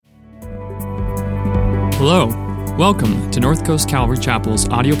Hello, welcome to North Coast Calvary Chapel's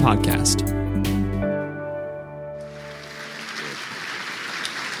audio podcast.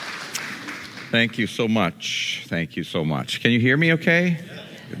 Thank you so much. Thank you so much. Can you hear me okay?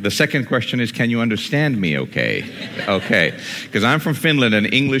 The second question is, can you understand me okay? Okay, because I'm from Finland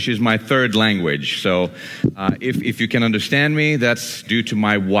and English is my third language. So if you can understand me, that's due to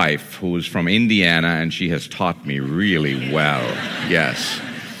my wife, who is from Indiana, and she has taught me really well. Yes.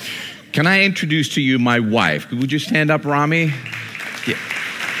 Can I introduce to you my wife? Would you stand up, Rami? Yeah.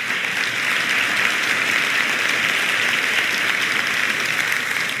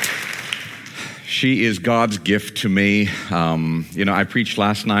 She is God's gift to me. I preached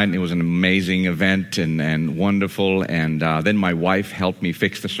last night, and it was an amazing event and wonderful. And then my wife helped me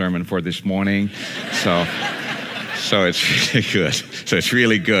fix the sermon for this morning. So it's really good. So it's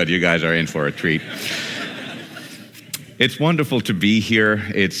really good. You guys are in for a treat. It's wonderful to be here.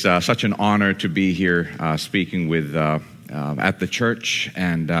 It's such an honor to be here speaking with at the church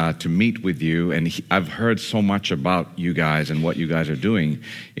and to meet with you. And I've heard so much about you guys and what you guys are doing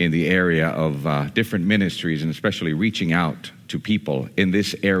in the area of different ministries, and especially reaching out to people in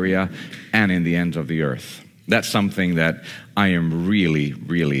this area and in the ends of the earth. That's something that I am really,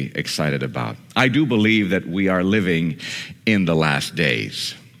 really excited about. I do believe that we are living in the last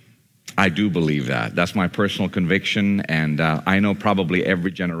days. I do believe that. That's my personal conviction, and I know probably every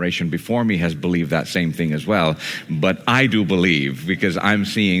generation before me has believed that same thing as well. But I do believe, because I'm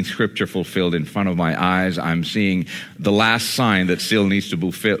seeing Scripture fulfilled in front of my eyes. I'm seeing the last sign that still needs to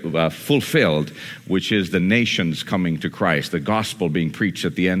be fulfilled, which is the nations coming to Christ, the gospel being preached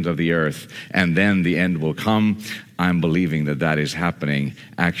at the ends of the earth, and then the end will come. I'm believing that that is happening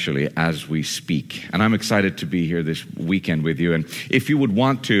actually as we speak. And I'm excited to be here this weekend with you. And if you would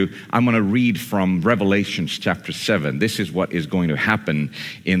want to, I'm going to read from Revelation chapter 7. This is what is going to happen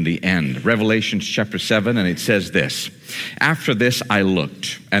in the end. Revelation chapter 7, and it says this: "After this I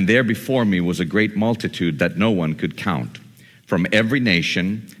looked, and there before me was a great multitude that no one could count, from every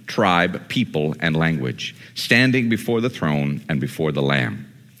nation, tribe, people, and language, standing before the throne and before the Lamb.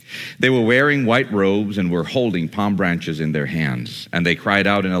 They were wearing white robes and were holding palm branches in their hands. And they cried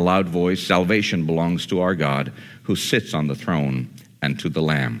out in a loud voice, 'Salvation belongs to our God, who sits on the throne, and to the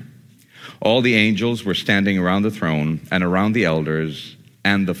Lamb.' All the angels were standing around the throne and around the elders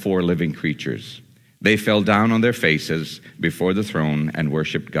and the four living creatures. They fell down on their faces before the throne and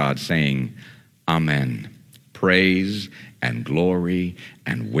worshiped God, saying, 'Amen. Praise and glory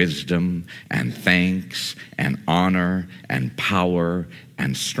and wisdom and thanks and honor and power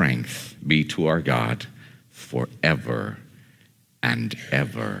and strength be to our God forever and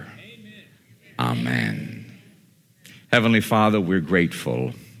ever. Amen.'" Heavenly Father, we're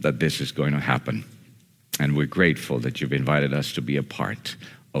grateful that this is going to happen. And we're grateful that you've invited us to be a part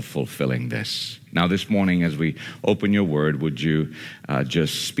of fulfilling this. Now this morning, as we open your word, would you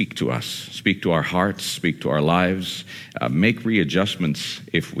just speak to us, speak to our hearts, speak to our lives, make readjustments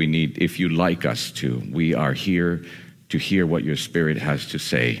if you'd like us to. We are here to hear what your Spirit has to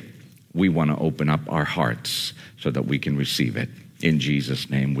say. We want to open up our hearts so that we can receive it. In Jesus'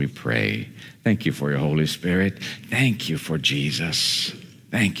 name we pray. Thank you for your Holy Spirit. Thank you for Jesus.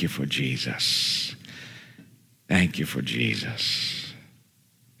 Thank you for Jesus. Thank you for Jesus.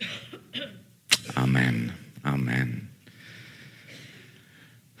 Amen. Amen.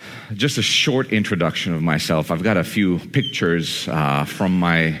 Just a short introduction of myself. I've got a few pictures from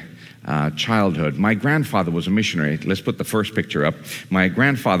my childhood. My grandfather was a missionary. Let's put the first picture up. My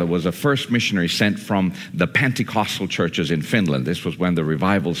grandfather was the first missionary sent from the Pentecostal churches in Finland. This was when the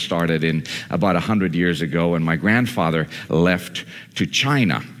revival started in about 100 years ago, and my grandfather left to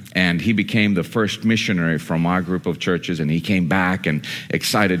China. And he became the first missionary from our group of churches, and he came back and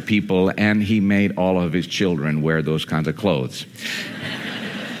excited people, and he made all of his children wear those kinds of clothes.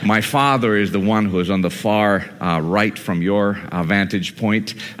 My father is the one who is on the far right from your vantage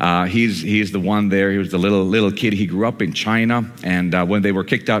point. He's the one there. He was the little kid. He grew up in China, and when they were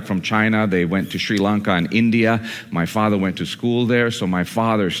kicked out from China, they went to Sri Lanka and India. My father went to school there, so my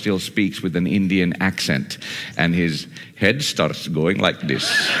father still speaks with an Indian accent, and his head starts going like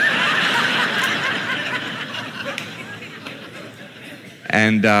this.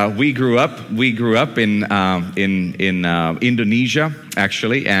 And we grew up in Indonesia,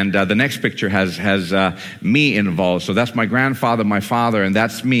 actually. And the next picture has me involved. So that's my grandfather, my father, and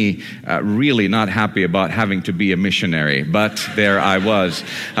that's me really not happy about having to be a missionary. But there I was.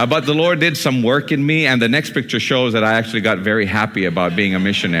 But the Lord did some work in me, and the next picture shows that I actually got very happy about being a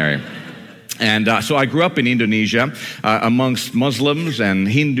missionary. And so I grew up in Indonesia amongst Muslims and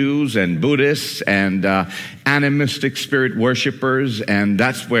Hindus and Buddhists and animistic spirit worshipers, and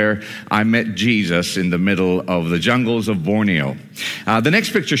that's where I met Jesus, in the middle of the jungles of Borneo. The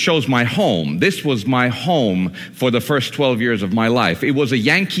next picture shows my home. This was my home for the first 12 years of my life. It was a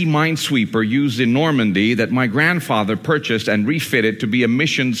Yankee minesweeper used in Normandy that my grandfather purchased and refitted to be a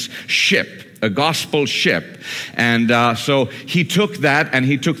missions ship, a gospel ship. And so he took that, and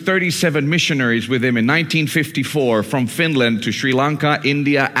he took 37 missionaries with him in 1954 from Finland to Sri Lanka,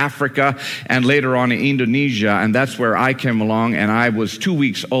 India, Africa, and later on in Indonesia. And that's where I came along, and I was 2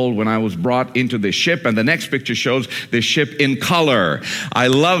 weeks old when I was brought into the ship. And the next picture shows the ship in color. I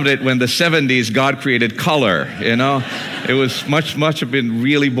loved it when the 70s God created color, you know. It was much have been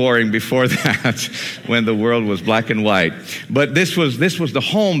really boring before that, when the world was black and white. But this was the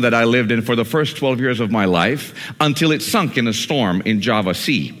home that I lived in for the first 12 years of my life, until it sunk in a storm in Java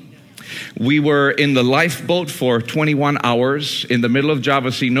Sea. We were in the lifeboat for 21 hours in the middle of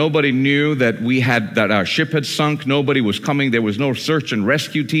Java Sea. Nobody knew that our ship had sunk. Nobody was coming. There was no search and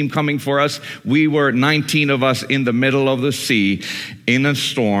rescue team coming for us. We were 19 of us in the middle of the sea, in a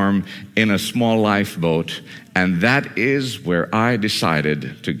storm, in a small lifeboat. And that is where I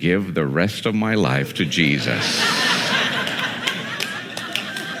decided to give the rest of my life to Jesus.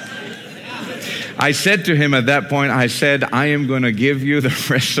 I said to him at that point, I said, I am going to give you the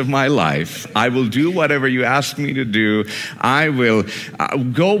rest of my life. I will do whatever you ask me to do. I will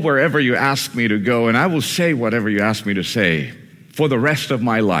go wherever you ask me to go, and I will say whatever you ask me to say for the rest of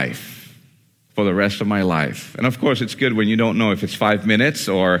my life. For the rest of my life. And of course, it's good when you don't know if it's 5 minutes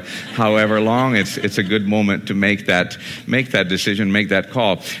or however long. It's a good moment to make that decision, make that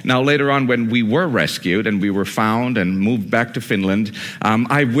call. Now, later on, when we were rescued and we were found and moved back to Finland,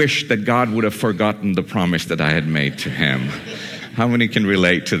 I wish that God would have forgotten the promise that I had made to him. How many can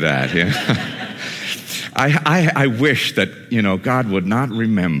relate to that? Yeah. I wish that, God would not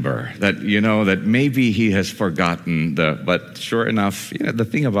remember that, that maybe he has forgotten but sure enough, the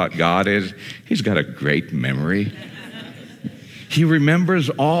thing about God is he's got a great memory. He remembers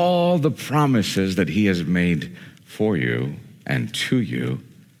all the promises that he has made for you and to you,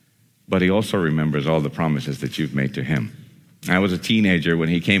 but he also remembers all the promises that you've made to him. I was a teenager when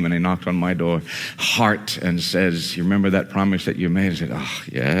he came and he knocked on my door heart and says, you remember that promise that you made? I said, oh,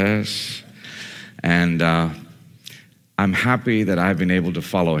 yes. And I'm happy that I've been able to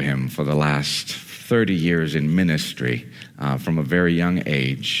follow him for the last 30 years in ministry from a very young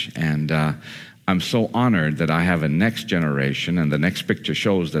age. And I'm so honored that I have a next generation, and the next picture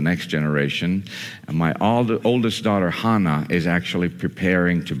shows the next generation. And my oldest daughter, Hannah, is actually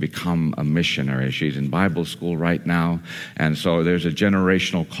preparing to become a missionary. She's in Bible school right now. And so there's a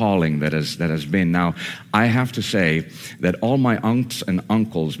generational calling that has been. Now, I have to say that all my aunts and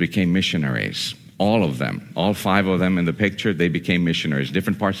uncles became missionaries. All of them, all 5 of them in the picture, they became missionaries,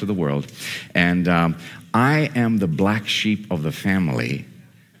 different parts of the world. And I am the black sheep of the family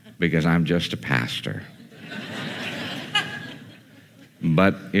because I'm just a pastor.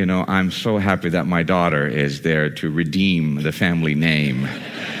 But, I'm so happy that my daughter is there to redeem the family name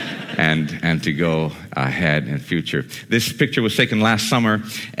and to go ahead in the future. This picture was taken last summer,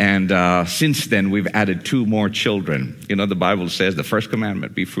 and since then we've added 2 more children. The Bible says the first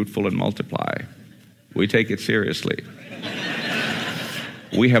commandment, be fruitful and multiply. We take it seriously.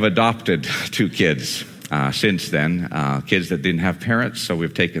 We have adopted 2 kids since then, kids that didn't have parents, so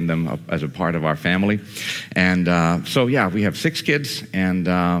we've taken them up as a part of our family. And we have 6 kids, and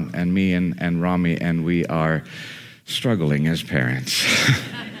me and Rami, and we are struggling as parents.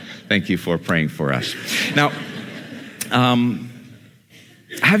 Thank you for praying for us. Now,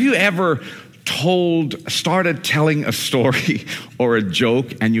 have you ever started telling a story or a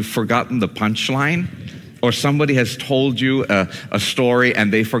joke and you've forgotten the punchline? Or somebody has told you a story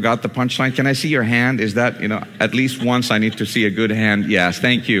and they forgot the punchline? Can I see your hand? Is that, at least once I need to see a good hand? Yes,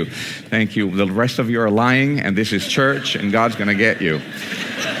 thank you. Thank you. The rest of you are lying, and this is church, and God's going to get you.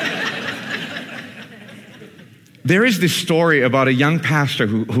 There is this story about a young pastor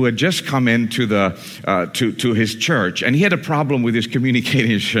who had just come into to his church, and he had a problem with his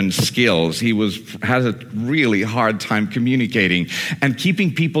communication skills. He has a really hard time communicating and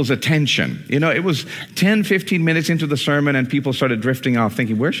keeping people's attention. It was 10, 15 minutes into the sermon, and people started drifting off,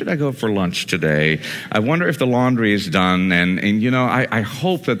 thinking, where should I go for lunch today? I wonder if the laundry is done, and I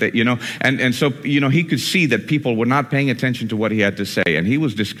hope that and so he could see that people were not paying attention to what he had to say, and he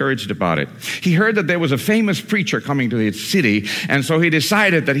was discouraged about it. He heard that there was a famous preacher preacher coming to his city. And so he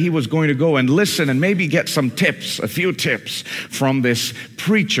decided that he was going to go and listen and maybe get some tips, a few tips from this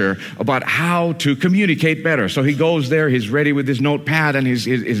preacher about how to communicate better. So he goes there, he's ready with his notepad and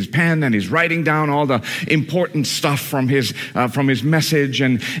his pen, and he's writing down all the important stuff from his message.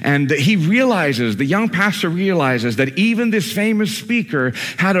 And he realizes, the young pastor realizes that even this famous speaker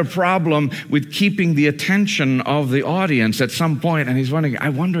had a problem with keeping the attention of the audience at some point. And he's wondering, I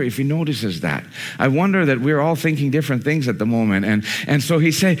wonder if he notices that. I wonder that we're all thinking different things at the moment. And so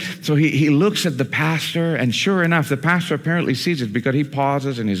he looks at the pastor, and sure enough, the pastor apparently sees it, because he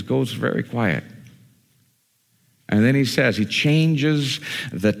pauses and he goes very quiet. And then he changes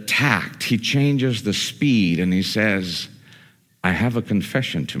the tact, he changes the speed, and he says, I have a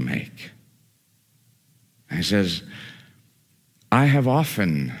confession to make. And he says, I have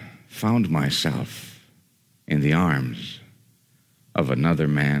often found myself in the arms of another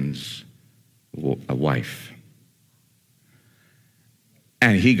man's wife.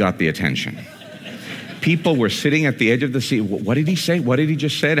 And he got the attention. People were sitting at the edge of the seat. What did he say? What did he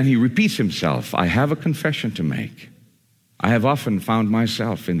just say? And he repeats himself. I have a confession to make. I have often found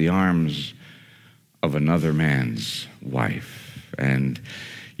myself in the arms of another man's wife. And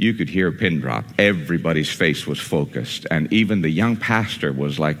you could hear a pin drop. Everybody's face was focused. And even the young pastor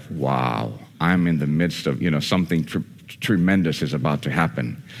was like, wow, I'm in the midst of, something tremendous is about to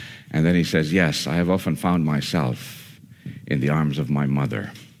happen. And then he says, yes, I have often found myself in the arms of my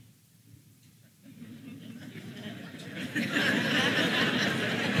mother.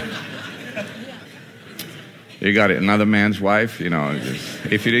 You got it, another man's wife,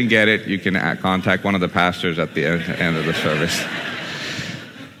 if you didn't get it, you can contact one of the pastors at the end of the service.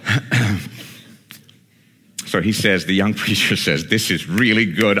 So he says, the young preacher says, this is really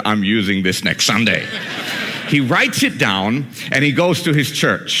good, I'm using this next Sunday. He writes it down and he goes to his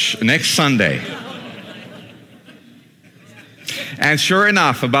church next Sunday. And sure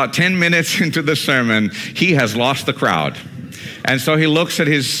enough, about 10 minutes into the sermon, he has lost the crowd. And so he looks at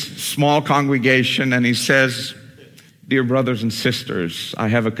his small congregation and he says, dear brothers and sisters, I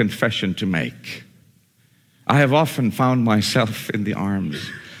have a confession to make. I have often found myself in the arms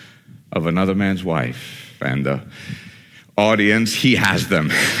of another man's wife. And the audience, he has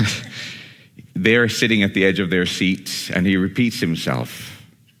them. They're sitting at the edge of their seats, and he repeats himself.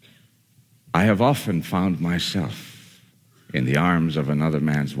 I have often found myself in the arms of another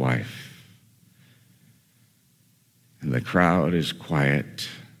man's wife. And the crowd is quiet,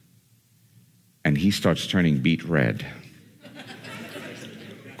 and he starts turning beet red.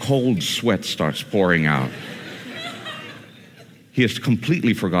 Cold sweat starts pouring out. He has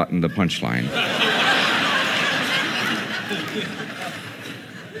completely forgotten the punchline.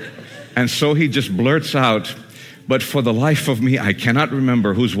 And so he just blurts out, but for the life of me, I cannot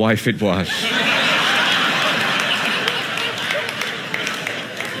remember whose wife it was.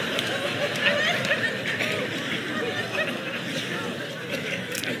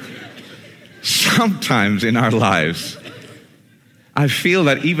 Sometimes in our lives, I feel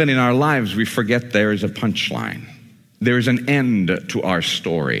that even in our lives, we forget there is a punchline. There is an end to our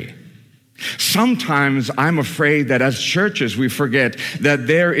story. Sometimes I'm afraid that as churches, we forget that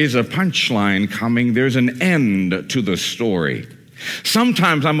there is a punchline coming. There's an end to the story.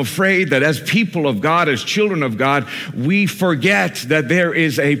 Sometimes I'm afraid that as people of God, as children of God, we forget that there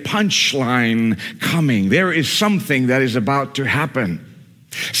is a punchline coming. There is something that is about to happen.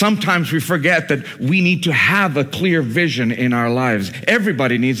 Sometimes we forget that we need to have a clear vision in our lives.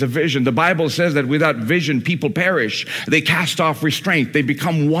 Everybody needs a vision. The Bible says that without vision, people perish. They cast off restraint. They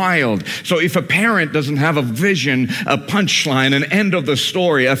become wild. So if a parent doesn't have a vision, a punchline, an end of the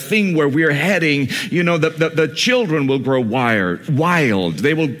story, a thing where we're heading, the children will grow wild.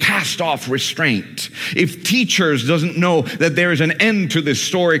 They will cast off restraint. If teachers doesn't know that there is an end to this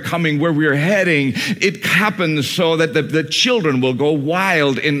story coming where we're heading, it happens so that the children will go wild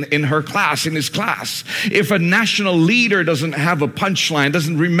in her class, in his class. If a national leader doesn't have a punchline,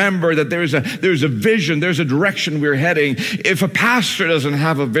 doesn't remember that there's a vision, there's a direction we're heading, if a pastor doesn't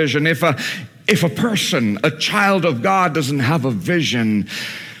have a vision, if a person, a child of God doesn't have a vision,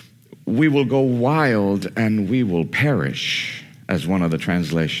 we will go wild and we will perish, as one of the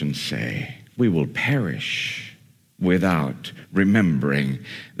translations say. We will perish without remembering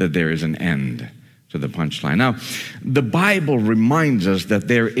that there is an end to the punchline. Now, the Bible reminds us that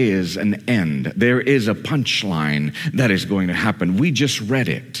there is an end. There is a punchline that is going to happen. We just read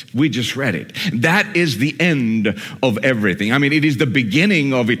it. That is the end of everything. I mean, it is the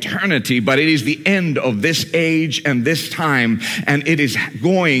beginning of eternity, but it is the end of this age and this time, and it is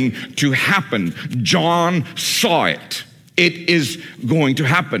going to happen. John saw it. It is going to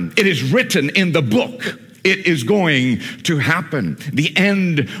happen. It is written in the book. It is going to happen. The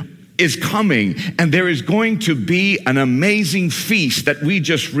end is coming, and there is going to be an amazing feast that we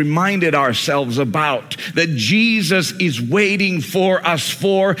just reminded ourselves about, that Jesus is waiting for us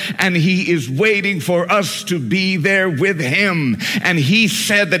for, and he is waiting for us to be there with him. And he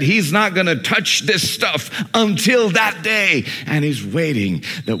said that he's not going to touch this stuff until that day, and he's waiting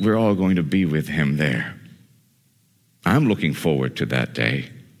that we're all going to be with him there. I'm looking forward to that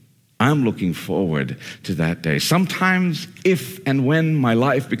day. I'm looking forward to that day. Sometimes, if and when my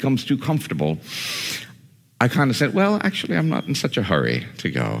life becomes too comfortable, I kind of said, well, actually, I'm not in such a hurry to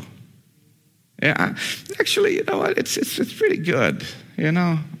go. Yeah, actually, you know what? It's pretty good. You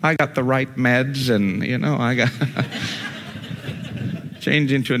know, I got the right meds, and you know, I got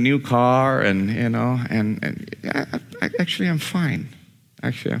changed into a new car, and you know, and actually, I'm fine.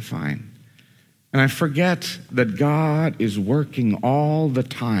 Actually, I'm fine. And I forget that God is working all the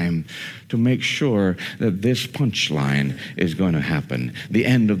time to make sure that this punchline is going to happen. The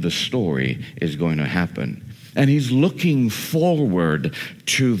end of the story is going to happen. And he's looking forward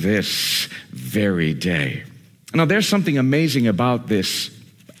to this very day. Now, there's something amazing about this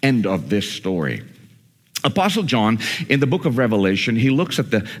end of this story. Apostle John, in the book of Revelation, he looks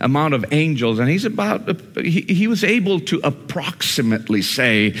at the amount of angels, and he was able to approximately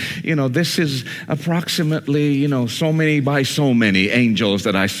say, you know, this is approximately, you know, so many by so many angels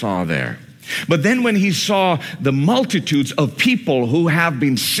that I saw there. But then when he saw the multitudes of people who have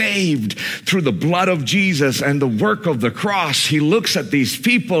been saved through the blood of Jesus and the work of the cross, he looks at these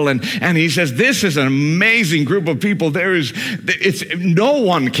people and he says, this is an amazing group of people. No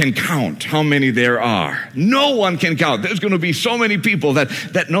one can count how many there are. No one can count. There's going to be so many people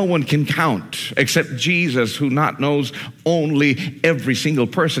that no one can count except Jesus, who not knows only every single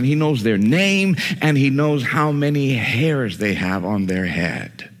person. He knows their name, and he knows how many hairs they have on their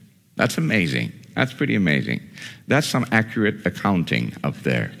head. That's amazing. That's pretty amazing. That's some accurate accounting up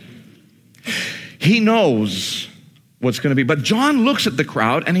there. He knows what's going to be. But John looks at the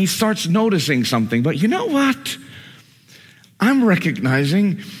crowd and he starts noticing something. But you know what? I'm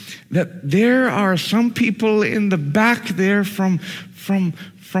recognizing that there are some people in the back there from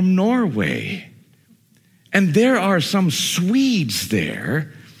Norway. And there are some Swedes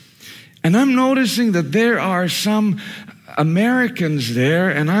there. And I'm noticing that there are some Americans there,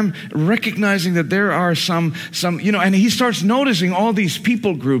 and I'm recognizing that there are some, you know, and he starts noticing all these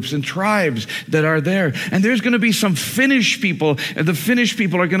people groups and tribes that are there. And there's going to be some Finnish people, and the Finnish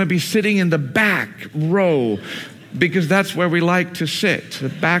people are going to be sitting in the back row, because that's where we like to sit, the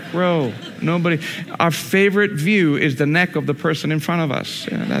back row. Our favorite view is the neck of the person in front of us.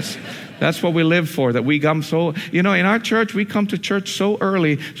 Yeah, that's what we live for, that we come so, you know, in our church, we come to church so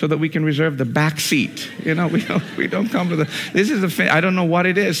early so that we can reserve the back seat. You know, we don't come to I don't know what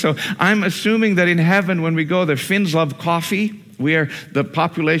it is. So I'm assuming that in heaven, when we go there, Finns love coffee. We are the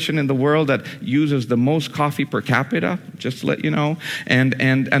population in the world that uses the most coffee per capita, just to let you know. And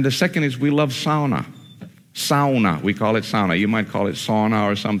the second is we love sauna. Sauna, we call it sauna. You might call it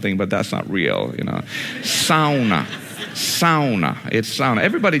sauna or something, but that's not real, you know. Sauna. It's sauna.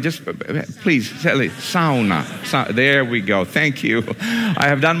 Everybody just, please, sauna. There we go. Thank you. I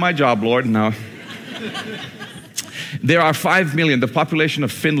have done my job, Lord. Now, there are 5 million. The population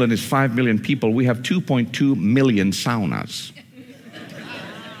of Finland is 5 million people. We have 2.2 million saunas.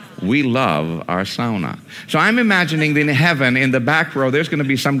 We love our sauna. So I'm imagining in heaven, in the back row, there's going to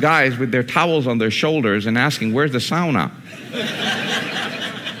be some guys with their towels on their shoulders and asking, where's the sauna?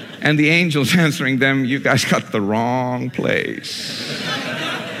 And the angels answering them, you guys got the wrong place.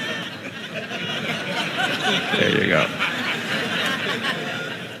 There you go.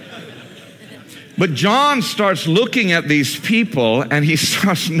 But John starts looking at these people and he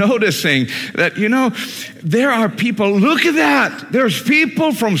starts noticing that, you know, there are people, look at that. There's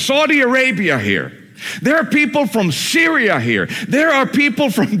people from Saudi Arabia here. There are people from Syria here. There are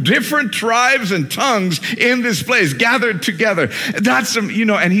people from different tribes and tongues in this place gathered together. That's, you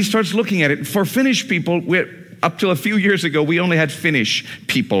know, and he starts looking at it. For Finnish people, up till a few years ago, we only had Finnish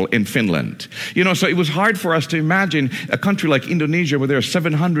people in Finland. You know, so it was hard for us to imagine a country like Indonesia where there are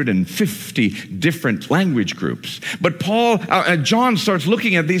 750 different language groups. But John starts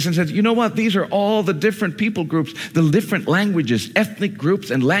looking at these and says, you know what? These are all the different people groups, the different languages, ethnic groups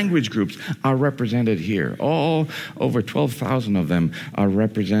and language groups are represented here. All over 12,000 of them are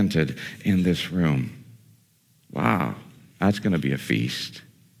represented in this room. Wow, that's going to be a feast.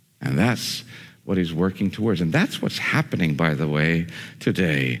 And that's what he's working towards. And that's what's happening, by the way,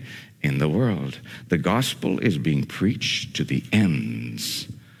 today in the world. The gospel is being preached to the ends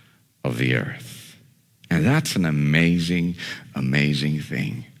of the earth. And that's an amazing, amazing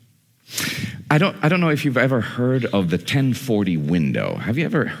thing. I don't know if you've ever heard of the 1040 window. Have you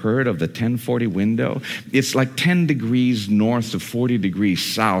ever heard of the 1040 window? It's like 10 degrees north to 40 degrees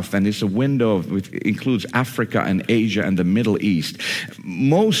south, and it's a window which includes Africa and Asia and the Middle East.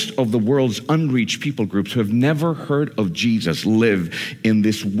 Most of the world's unreached people groups who have never heard of Jesus live in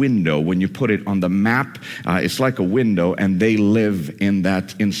this window. When you put it on the map, it's like a window, and they live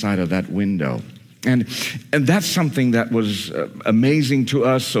inside of that window. And that's something that was amazing to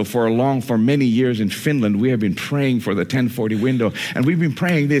us. So for many years in Finland, we have been praying for the 1040 window. And we've been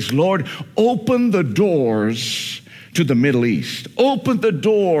praying this: Lord, open the doors to the Middle East. Open the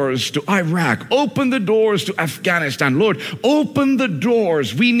doors to Iraq. Open the doors to Afghanistan. Lord, open the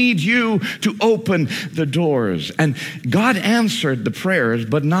doors. We need you to open the doors. And God answered the prayers,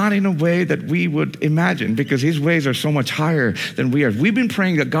 but not in a way that we would imagine, because his ways are so much higher than we are. We've been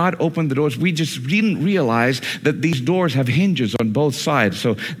praying that God open the doors. We just didn't realize that these doors have hinges on both sides,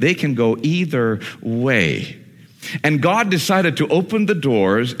 so they can go either way. And God decided to open the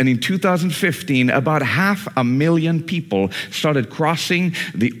doors, and in 2015, about 500,000 people started crossing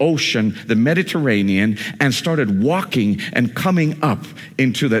the ocean, the Mediterranean, and started walking and coming up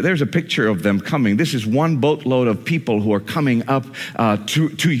into there's a picture of them coming. This is one boatload of people who are coming up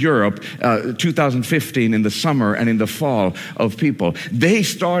to Europe, 2015 in the summer and in the fall of people. They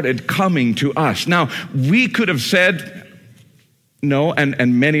started coming to us. Now, we could have said, no,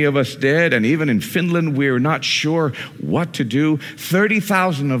 and many of us did, and even in Finland, we're not sure what to do.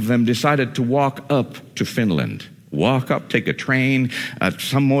 30,000 of them decided to walk up to Finland. Walk up, take a train,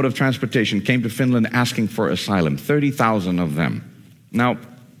 some mode of transportation, came to Finland asking for asylum. 30,000 of them. Now,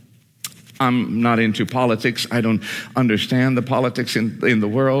 I'm not into politics. I don't understand the politics in the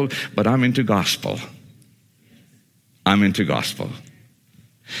world, but I'm into gospel. I'm into gospel.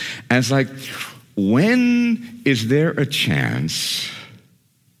 And it's like, when is there a chance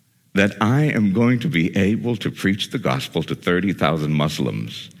that I am going to be able to preach the gospel to 30,000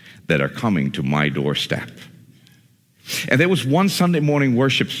 Muslims that are coming to my doorstep? And there was one Sunday morning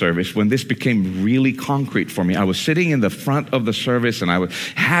worship service when this became really concrete for me. I was sitting in the front of the service, and I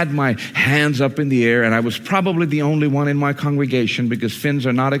had my hands up in the air, and I was probably the only one in my congregation, because Finns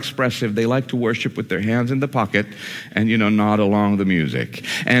are not expressive. They like to worship with their hands in the pocket and, nod along the music.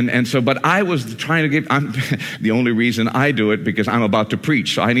 But I was trying to the only reason I do it, because I'm about to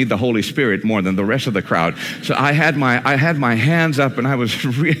preach, so I need the Holy Spirit more than the rest of the crowd. So I had my hands up, and I was,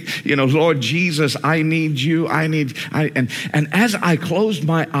 Lord Jesus, I need you. And as I closed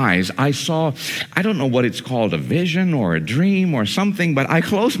my eyes, I saw, I don't know what it's called, a vision or a dream or something, but I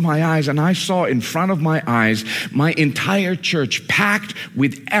closed my eyes and I saw in front of my eyes my entire church packed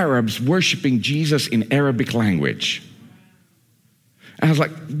with Arabs worshiping Jesus in Arabic language. And I was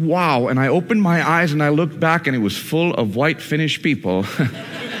like, wow. And I opened my eyes and I looked back, and it was full of white Finnish people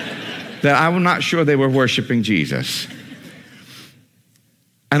that I'm not sure they were worshiping Jesus.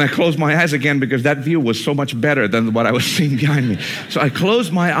 And I closed my eyes again, because that view was so much better than what I was seeing behind me. So I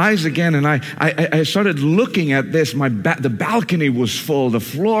closed my eyes again, and I started looking at this. The balcony was full, the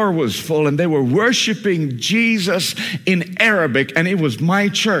floor was full, and they were worshiping Jesus in Arabic, and it was my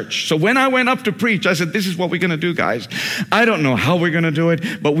church. So when I went up to preach, I said, this is what we're going to do, guys. I don't know how we're going to do it,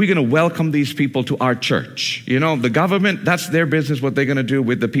 but we're going to welcome these people to our church. The government, that's their business, what they're going to do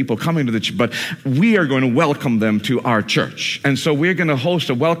with the people coming to the church, but we are going to welcome them to our church. And so we're going to host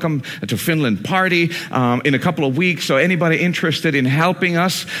a Welcome to Finland party in a couple of weeks. So anybody interested in helping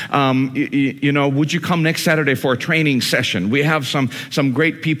us, would you come next Saturday for a training session? We have some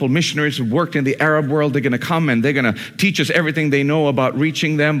great people, missionaries who worked in the Arab world. They're going to come, and they're going to teach us everything they know about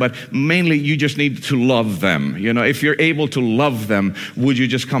reaching them. But mainly, you just need to love them. If you're able to love them, would you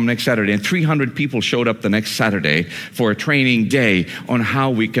just come next Saturday? And 300 people showed up the next Saturday for a training day on how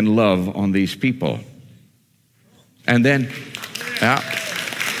we can love on these people. And then,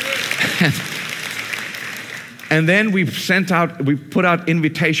 And then we put out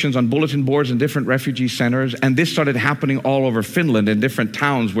invitations on bulletin boards in different refugee centers, and this started happening all over Finland in different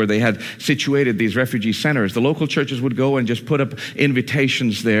towns where they had situated these refugee centers. The local churches would go and just put up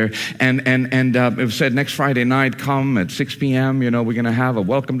invitations there, and it said, next Friday night, come at 6 p.m., we're going to have a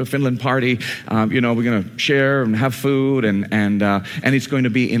Welcome to Finland party, we're going to share and have food, and it's going to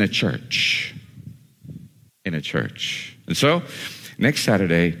be in a church. In a church. And so, next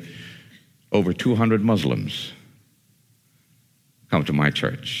Saturday, over 200 Muslims come to my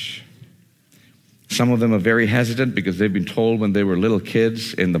church. Some of them are very hesitant, because they've been told when they were little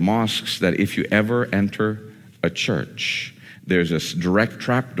kids in the mosques that if you ever enter a church, there's a direct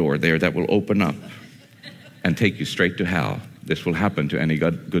trap door there that will open up and take you straight to hell. This will happen to any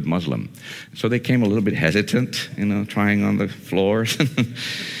good Muslim. So they came a little bit hesitant, trying on the floors.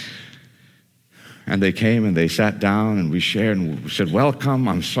 And they came and they sat down and we shared and we said, welcome,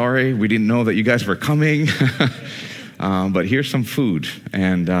 I'm sorry, we didn't know that you guys were coming. But here's some food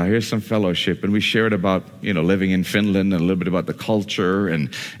and here's some fellowship. And we shared about, living in Finland and a little bit about the culture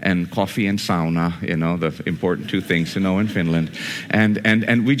and coffee and sauna, the important two things to know in Finland.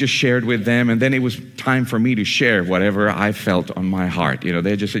 And we just shared with them. And then it was time for me to share whatever I felt on my heart.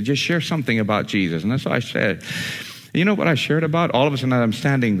 They just said, just share something about Jesus. And that's what I said. You know what I shared about? All of a sudden I'm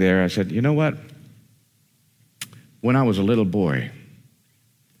standing there. I said, you know what? When I was a little boy,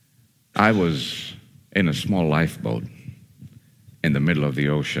 I was in a small lifeboat in the middle of the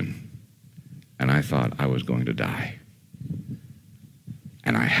ocean, and I thought I was going to die.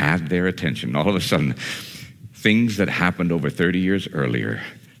 And I had their attention. All of a sudden, things that happened over 30 years earlier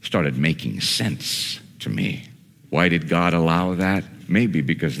started making sense to me. Why did God allow that? Maybe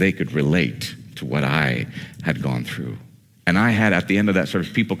because they could relate to what I had gone through. And I had, at the end of that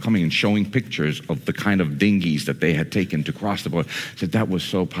service, people coming and showing pictures of the kind of dinghies that they had taken to cross the boat. I said, that was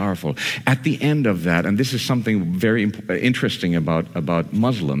so powerful. At the end of that, and this is something very interesting about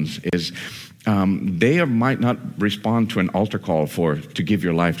Muslims, is they might not respond to an altar call to give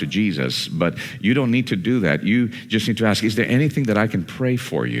your life to Jesus, but you don't need to do that. You just need to ask, is there anything that I can pray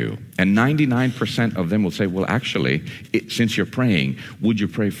for you? And 99% of them will say, well, actually, since you're praying, would you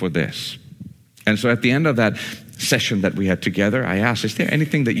pray for this? And so at the end of that session that we had together, I asked, is there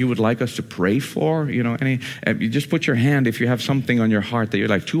anything that you would like us to pray for? You just put your hand if you have something on your heart that you're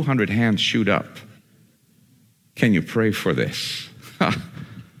like 200 hands shoot up. Can you pray for this?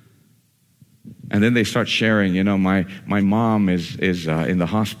 And then they start sharing, my mom is in the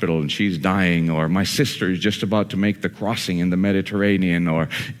hospital and she's dying, or my sister is just about to make the crossing in the Mediterranean, or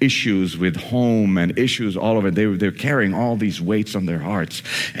issues with home and issues all over. They're carrying all these weights on their hearts.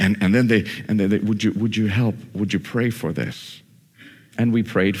 And then they would you help? Would you pray for this? And we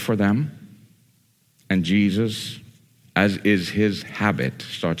prayed for them. And Jesus, as is his habit,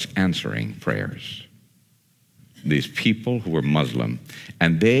 starts answering prayers. These people who were Muslim,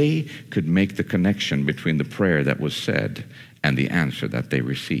 and they could make the connection between the prayer that was said and the answer that they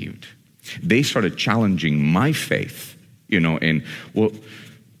received. They started challenging my faith, well,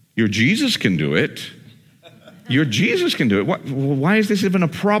 your Jesus can do it. Your Jesus can do it. Why is this even a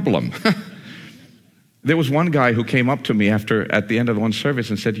problem? There was one guy who came up to me at the end of one service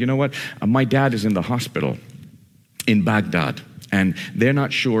and said, you know what, my dad is in the hospital in Baghdad. And they're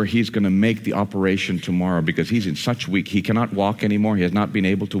not sure he's going to make the operation tomorrow because he's in such weak. He cannot walk anymore. He has not been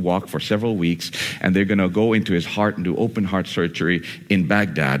able to walk for several weeks. And they're going to go into his heart and do open heart surgery in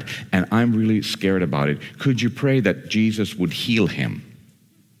Baghdad. And I'm really scared about it. Could you pray that Jesus would heal him?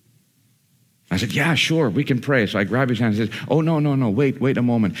 I said, yeah, sure, we can pray. So I grab his hand and says, oh, no, wait a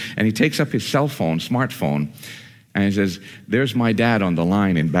moment. And he takes up his smartphone, and he says, there's my dad on the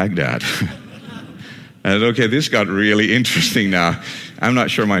line in Baghdad. I said, okay, this got really interesting now. I'm not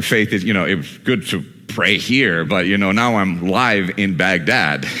sure my faith is, it was good to pray here, but, now I'm live in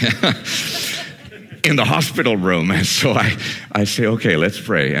Baghdad in the hospital room. And so I say, okay, let's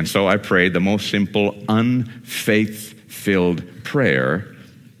pray. And so I prayed the most simple, unfaith-filled prayer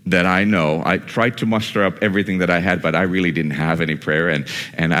that I know. I tried to muster up everything that I had, but I really didn't have any prayer. And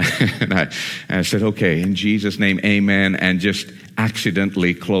I said, okay, in Jesus' name, amen, and just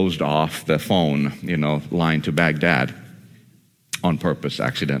accidentally closed off the phone, line to Baghdad on purpose,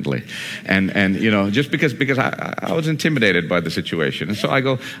 accidentally. And just because I was intimidated by the situation. And so I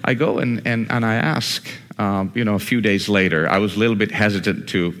go and I ask, a few days later, I was a little bit hesitant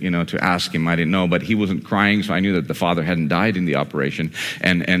to ask him. I didn't know, but he wasn't crying, so I knew that the father hadn't died in the operation.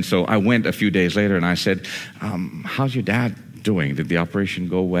 And so I went a few days later and I said, how's your dad doing? Did the operation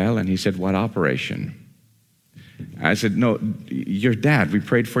go well? And he said, what operation? I said, no, your dad. We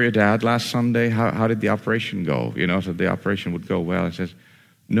prayed for your dad last Sunday. How did the operation go? So the operation would go well. He says,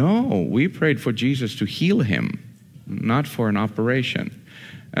 no, we prayed for Jesus to heal him, not for an operation.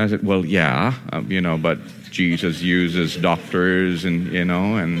 And I said, well, yeah, but Jesus uses doctors and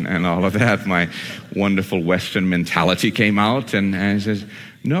all of that. My wonderful Western mentality came out, and he says,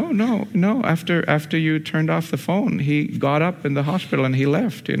 no. After you turned off the phone, he got up in the hospital and he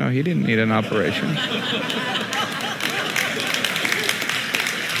left. He didn't need an operation.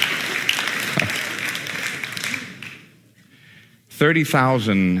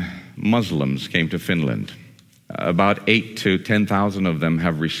 30,000 Muslims came to Finland. About 8,000 to 10,000 of them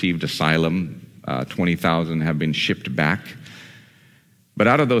have received asylum. 20,000 have been shipped back. But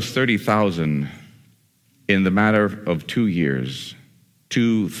out of those 30,000, in the matter of 2 years,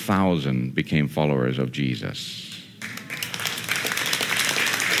 2,000 became followers of Jesus.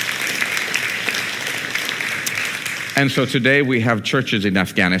 And so today we have churches in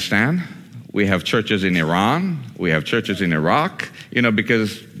Afghanistan. We have churches in Iran. We have churches in Iraq,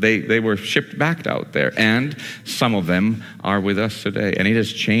 because they were shipped back out there. And some of them are with us today. And it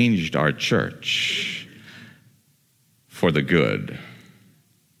has changed our church for the good,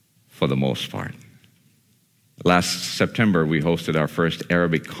 for the most part. Last September, we hosted our first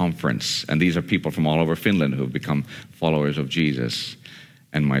Arabic conference. And these are people from all over Finland who have become followers of Jesus.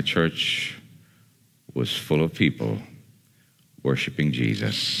 And my church was full of people worshiping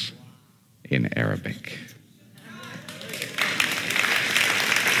Jesus in Arabic.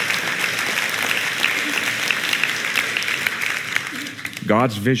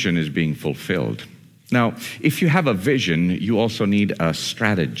 God's vision is being fulfilled. Now, if you have a vision, you also need a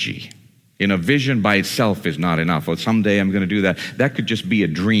strategy. Vision by itself is not enough. Well, someday I'm going to do that. That could just be a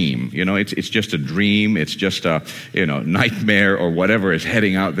dream. It's just a dream. It's just a, nightmare or whatever is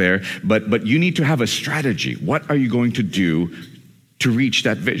heading out there. But you need to have a strategy. What are you going to do to reach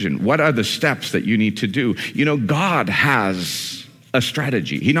that vision? What are the steps that you need to do? God has a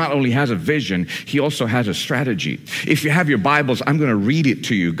strategy. He not only has a vision, he also has a strategy. If you have your Bibles, I'm going to read it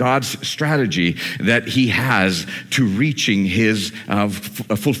to you. God's strategy that he has to reaching his,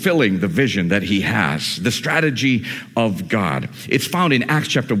 fulfilling the vision that he has. The strategy of God. It's found in Acts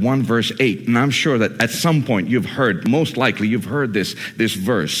chapter 1, verse 8. And I'm sure that at some point most likely you've heard this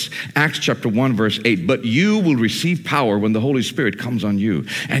verse. Acts chapter 1, verse 8. But you will receive power when the Holy Spirit comes on you.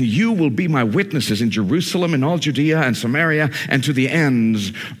 And you will be my witnesses in Jerusalem and all Judea and Samaria and to the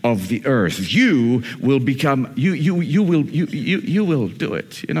ends of the earth. You will become, you will do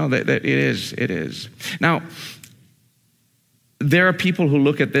it. That it is. Now, there are people who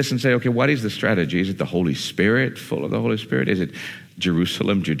look at this and say, okay, what is the strategy? Is it the Holy Spirit, full of the Holy Spirit? Is it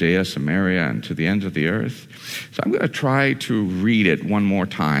Jerusalem, Judea, Samaria, and to the ends of the earth? So I'm going to try to read it one more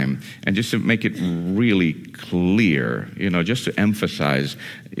time and just to make it really clear, just to emphasize,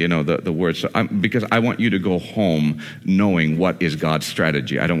 the words. So because I want you to go home knowing what is God's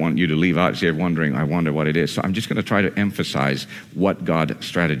strategy. I don't want you to leave out here wondering, I wonder what it is. So I'm just going to try to emphasize what God's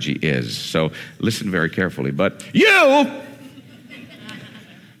strategy is. So listen very carefully. But you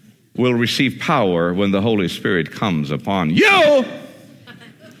will receive power when the Holy Spirit comes upon you.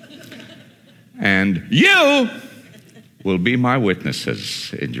 And you will be my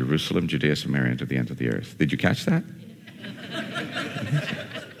witnesses in Jerusalem, Judea, Samaria, and to the ends of the earth. Did you catch that?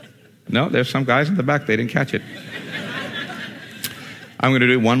 No, there's some guys in the back, they didn't catch it. I'm going to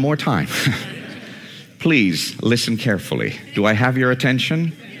do it one more time. Please listen carefully. Do I have your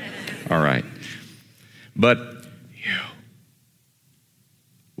attention? All right. But you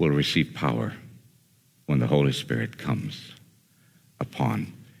will receive power when the Holy Spirit comes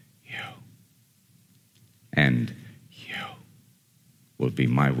upon you. And you will be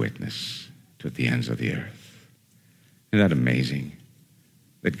my witness to the ends of the earth. Isn't that amazing?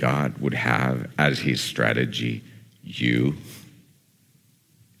 That God would have as his strategy you,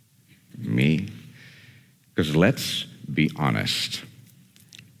 me. Because let's be honest.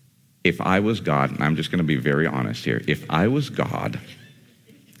 If I was God, and I'm just going to be very honest here, if I was God,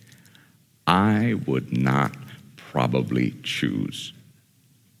 I would not probably choose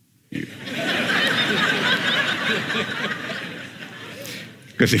you.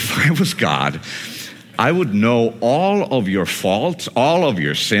 Because if I was God, I would know all of your faults, all of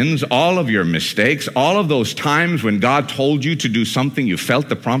your sins, all of your mistakes, all of those times when God told you to do something, you felt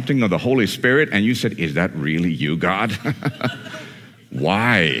the prompting of the Holy Spirit, and you said, is that really you, God?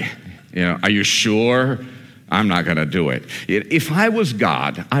 Why? Are you sure? I'm not going to do it. If I was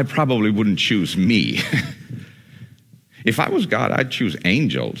God, I probably wouldn't choose me. If I was God, I'd choose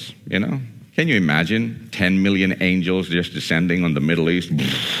angels, Can you imagine 10 million angels just descending on the Middle East?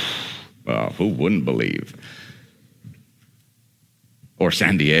 Who wouldn't believe? Or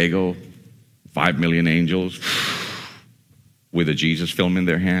San Diego, 5 million angels with a Jesus film in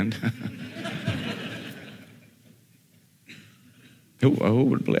their hand. Who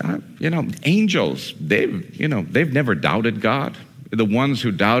would believe? Angels, they've never doubted God. The ones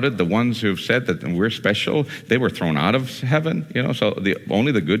who doubted, the ones who've said that we're special, they were thrown out of heaven, so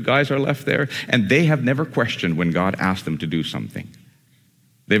only the good guys are left there. And they have never questioned when God asked them to do something.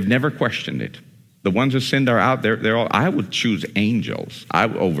 They've never questioned it. The ones who sinned are out there. They're all. I would choose angels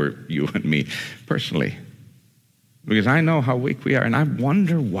over you and me personally, because I know how weak we are, and I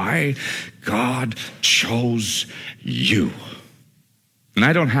wonder why God chose you. And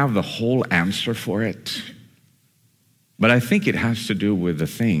I don't have the whole answer for it, but I think it has to do with the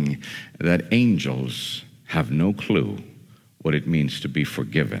thing that angels have no clue what it means to be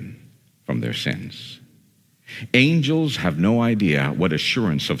forgiven from their sins. Angels have no idea what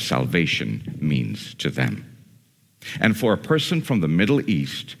assurance of salvation means to them. And for a person from the Middle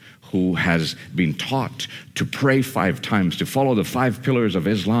East who has been taught to pray 5 times, to follow the 5 pillars of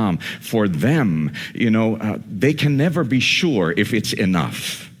Islam, for them, they can never be sure if it's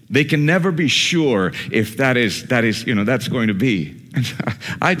enough. They can never be sure if that's going to be. And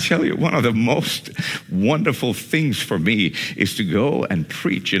I tell you, one of the most wonderful things for me is to go and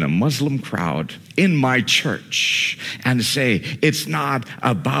preach in a Muslim crowd in my church and say, it's not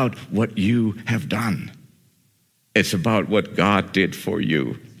about what you have done. It's about what God did for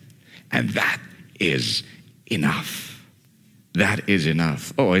you. And that is enough. That is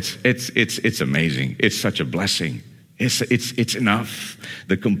enough. Oh, it's amazing. It's such a blessing. It's enough.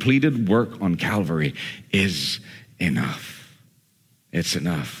 The completed work on Calvary is enough. It's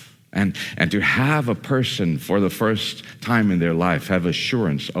enough. And to have a person for the first time in their life have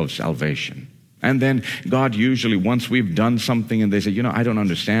assurance of salvation. And then God usually, once we've done something and they say, I don't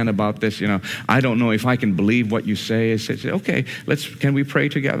understand about this, I don't know if I can believe what you say. I say, okay, can we pray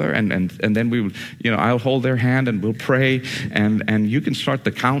together? And then I'll hold their hand and we'll pray. And you can start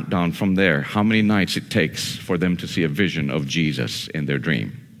the countdown from there, how many nights it takes for them to see a vision of Jesus in their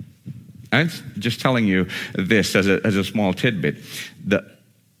dream. I'm just telling you this as a small tidbit. The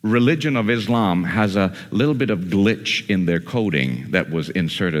religion of Islam has a little bit of glitch in their coding that was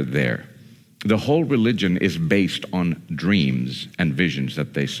inserted there. The whole religion is based on dreams and visions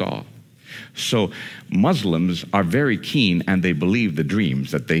that they saw. So Muslims are very keen and they believe the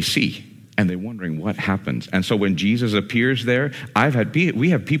dreams that they see. And they're wondering what happens. And so when Jesus appears there, we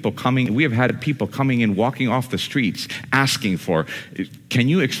have people coming in, walking off the streets, asking for, can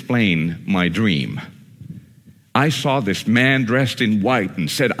you explain my dream? I saw this man dressed in white and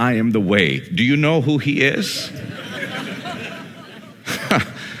said, I am the way. Do you know who he is?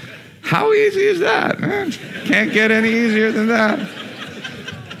 How easy is that, man? Can't get any easier than that.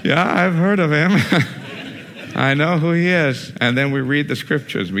 Yeah, I've heard of him. I know who he is. And then we read the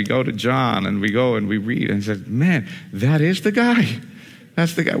scriptures. We go to John and we go and we read and say, man, that is the guy.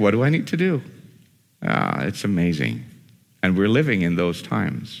 That's the guy. What do I need to do? It's amazing. And we're living in those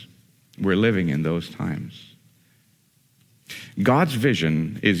times. We're living in those times. God's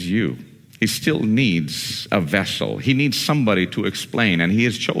vision is you. He still needs a vessel. He needs somebody to explain, and he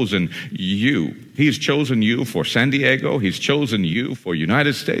has chosen you. He has chosen you for San Diego. He's chosen you for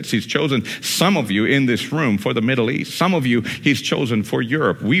United States. He's chosen some of you in this room for the Middle East. Some of you he's chosen for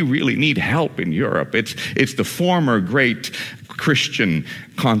Europe. We really need help in Europe. It's the former great Christian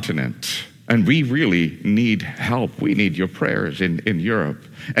continent. And we really need help. We need your prayers in Europe.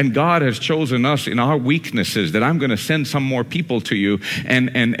 And God has chosen us in our weaknesses that I'm going to send some more people to you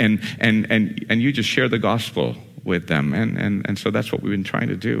and you just share the gospel with them. And so that's what we've been trying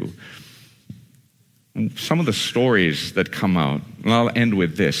to do. Some of the stories that come out, and I'll end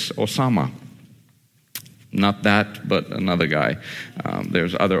with this. Osama. Not that, but another guy.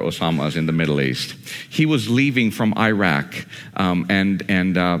 There's other Osamas in the Middle East. He was leaving from Iraq, and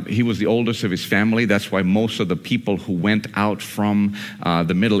he was the oldest of his family. That's why most of the people who went out from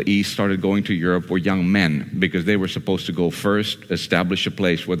the Middle East started going to Europe were young men, because they were supposed to go first, establish a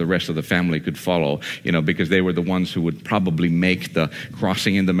place where the rest of the family could follow, because they were the ones who would probably make the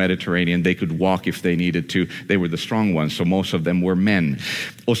crossing in the Mediterranean. They could walk if they needed to. They were the strong ones, so most of them were men.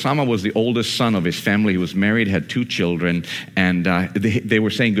 Osama was the oldest son of his family. He was married, had 2 children, and they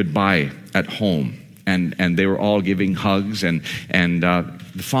were saying goodbye at home, and they were all giving hugs, and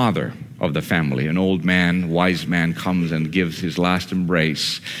the father of the family, an old man, wise man, comes and gives his last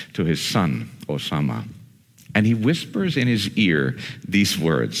embrace to his son, Osama. And he whispers in his ear these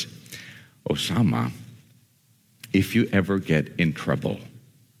words, Osama, if you ever get in trouble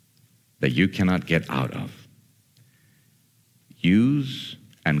that you cannot get out of, use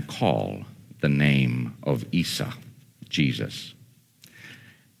and call the name of Isa, Jesus.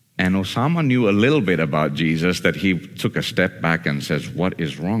 And Osama knew a little bit about Jesus, that he took a step back and says, what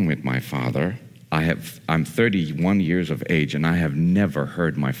is wrong with my father? I'm 31 years of age, and I have never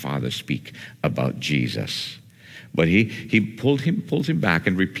heard my father speak about Jesus. But he pulls him back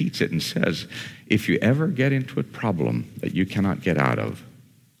and repeats it and says, if you ever get into a problem that you cannot get out of,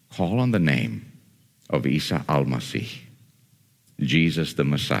 call on the name of Isa al-Masih, Jesus the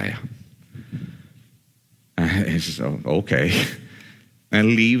Messiah. He says, oh, okay.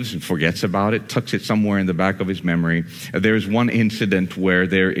 And leaves and forgets about it, tucks it somewhere in the back of his memory. There's one incident where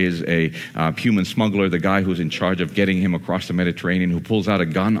there is a human smuggler, the guy who's in charge of getting him across the Mediterranean, who pulls out a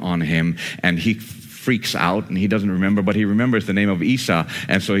gun on him, and he freaks out and he doesn't remember, but he remembers the name of Isa.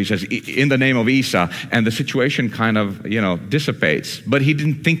 And so he says, in the name of Isa, and the situation kind of, dissipates. But he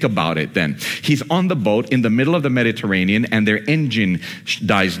didn't think about it then. He's on the boat in the middle of the Mediterranean and their engine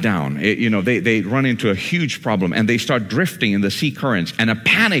dies down. They run into a huge problem and they start drifting in the sea currents, and a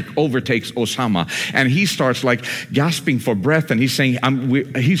panic overtakes Osama, and he starts like gasping for breath, and he's saying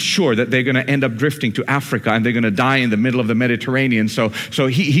he's sure that they're going to end up drifting to Africa and they're going to die in the middle of the Mediterranean. So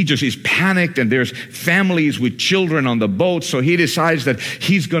he just is panicked, and there's families with children on the boat. So he decides that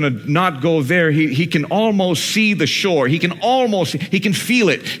he's going to not go there. He can almost see the shore. He can feel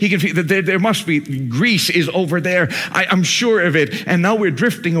it. He can feel that there must be, Greece is over there. I'm sure of it. And now we're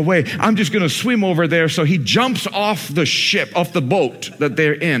drifting away. I'm just going to swim over there. So he jumps off the boat that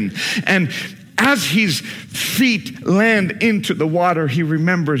they're in. And as his feet land into the water, he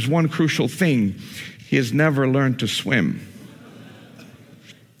remembers one crucial thing. He has never learned to swim.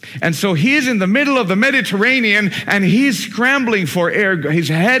 And so he is in the middle of the Mediterranean and he's scrambling for air. His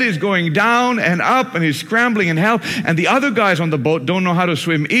head is going down and up and he's scrambling in help. And the other guys on the boat don't know how to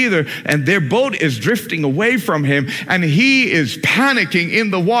swim either. And their boat is drifting away from him and he is panicking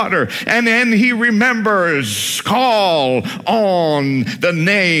in the water. And then he remembers, call on the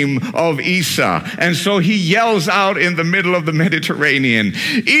name of Isa. And so he yells out in the middle of the Mediterranean,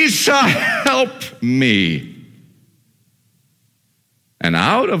 Isa, help me. And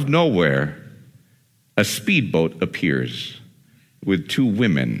out of nowhere, a speedboat appears with 2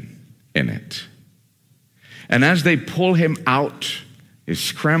 women in it. And as they pull him out, he's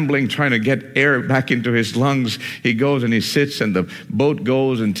scrambling, trying to get air back into his lungs. He goes and he sits, and the boat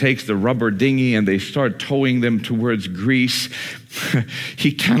goes and takes the rubber dinghy, and they start towing them towards Greece.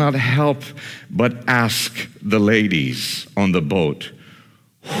 He cannot help but ask the ladies on the boat,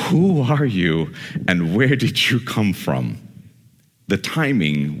 who are you and where did you come from? The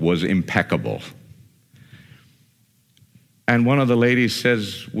timing was impeccable. And one of the ladies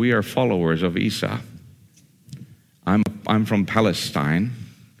says, we are followers of Isa. I'm from Palestine,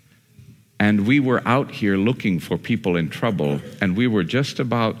 and we were out here looking for people in trouble, and we were just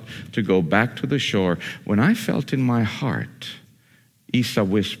about to go back to the shore when I felt in my heart Isa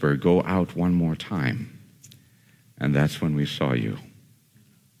whisper, go out one more time. And that's when we saw you.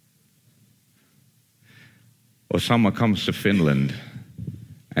 Osama comes to Finland,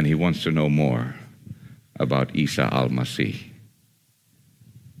 and he wants to know more about Isa al-Masih.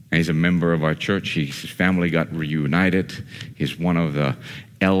 And he's a member of our church. His family got reunited. He's one of the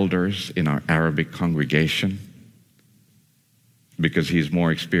elders in our Arabic congregation. Because he's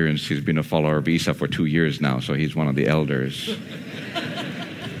more experienced, he's been a follower of Isa for 2 years now, so he's one of the elders.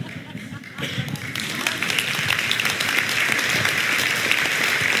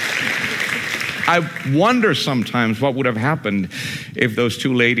 I wonder sometimes what would have happened if those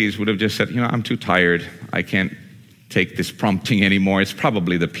 2 ladies would have just said, I'm too tired. I can't take this prompting anymore. It's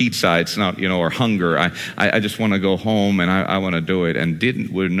probably the pizza. It's not, or hunger. I just want to go home and I want to do it. And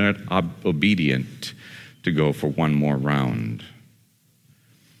were not obedient to go for one more round.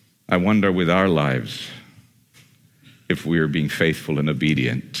 I wonder with our lives if we are being faithful and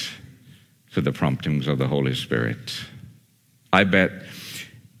obedient to the promptings of the Holy Spirit. I bet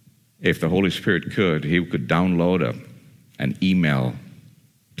if the Holy Spirit could, he could download an email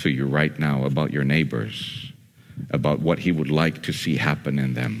to you right now about your neighbors, about what he would like to see happen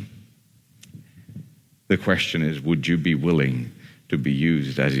in them. The question is, would you be willing to be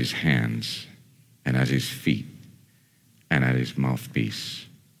used as his hands and as his feet and as his mouthpiece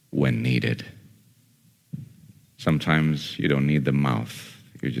when needed? Sometimes you don't need the mouth,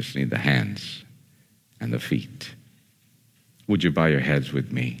 you just need the hands and the feet. Would you bow your heads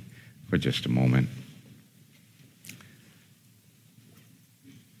with me for just a moment?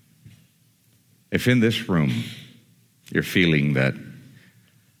 If in this room you're feeling that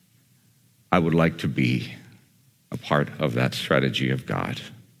I would like to be a part of that strategy of God,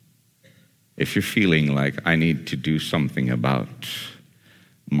 if you're feeling like I need to do something about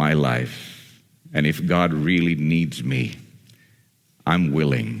my life, and if God really needs me, I'm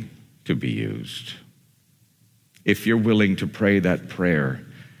willing to be used. If you're willing to pray that prayer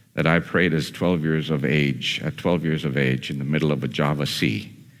that I prayed at 12 years of age, in the middle of a Java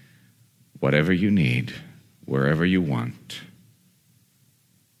sea, whatever you need, wherever you want,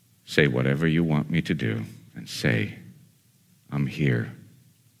 say whatever you want me to do, and say, I'm here.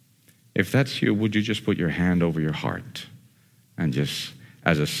 If that's you, would you just put your hand over your heart and just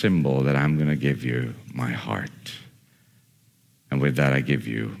as a symbol that I'm going to give you my heart. And with that, I give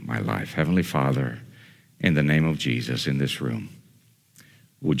you my life. Heavenly Father, in the name of Jesus in this room,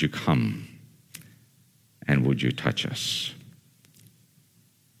 would you come and would you touch us?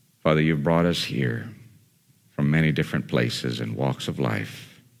 Father, you've brought us here from many different places and walks of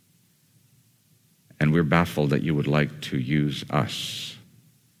life. And we're baffled that you would like to use us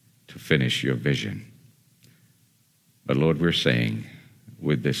to finish your vision. But Lord, we're saying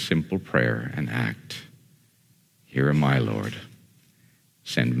with this simple prayer and act, here am I, Lord.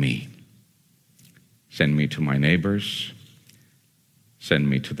 Send me. Send me to my neighbors. Send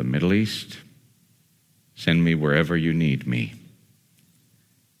me to the Middle East. Send me wherever you need me.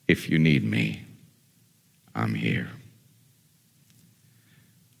 If you need me, I'm here.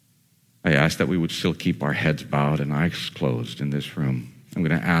 I ask that we would still keep our heads bowed and eyes closed in this room. I'm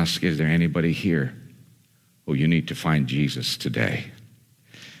going to ask, is there anybody here who you need to find Jesus today?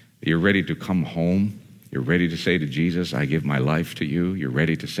 You're ready to come home. You're ready to say to Jesus, I give my life to you. You're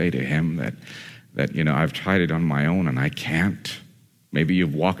ready to say to him that I've tried it on my own and I can't. Maybe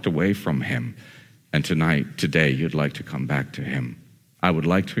you've walked away from him, and today, you'd like to come back to him. I would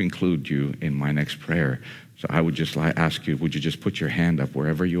like to include you in my next prayer. So I would just ask you, would you just put your hand up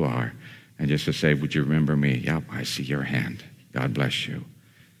wherever you are, and just to say, would you remember me? Yep, I see your hand. God bless you.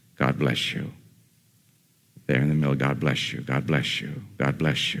 God bless you. There in the middle, God bless you. God bless you. God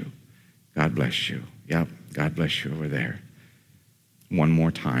bless you. God bless you. Yep, God bless you over there. One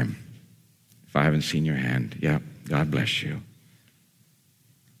more time. If I haven't seen your hand, yep, God bless you.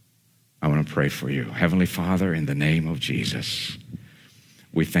 I want to pray for you. Heavenly Father, in the name of Jesus,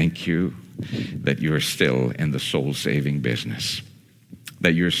 we thank you that you're still in the soul-saving business,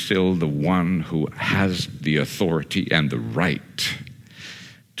 that you're still the one who has the authority and the right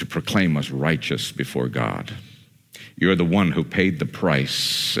to proclaim us righteous before God. You're the one who paid the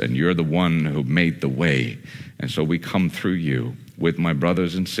price, and you're the one who made the way. And so we come through you with my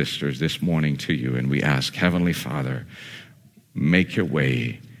brothers and sisters this morning to you, and we ask, Heavenly Father, make your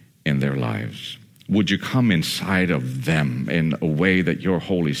way in their lives. Would you come inside of them in a way that your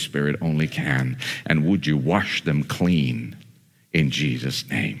Holy Spirit only can? And would you wash them clean in Jesus'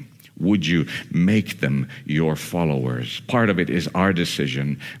 name? Would you make them your followers? Part of it is our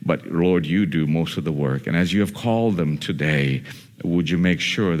decision, but Lord, you do most of the work. And as you have called them today, would you make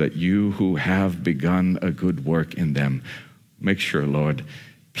sure that you who have begun a good work in them, make sure, Lord,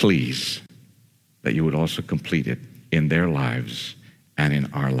 please, that you would also complete it in their lives and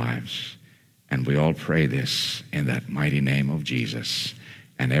in our lives. And we all pray this in that mighty name of Jesus.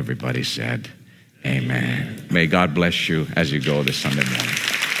 And everybody said, amen. May God bless you as you go this Sunday morning.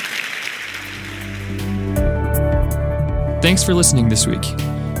 Thanks for listening this week.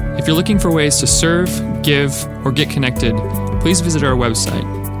 If you're looking for ways to serve, give, or get connected, please visit our website,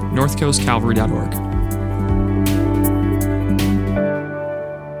 northcoastcalvary.org.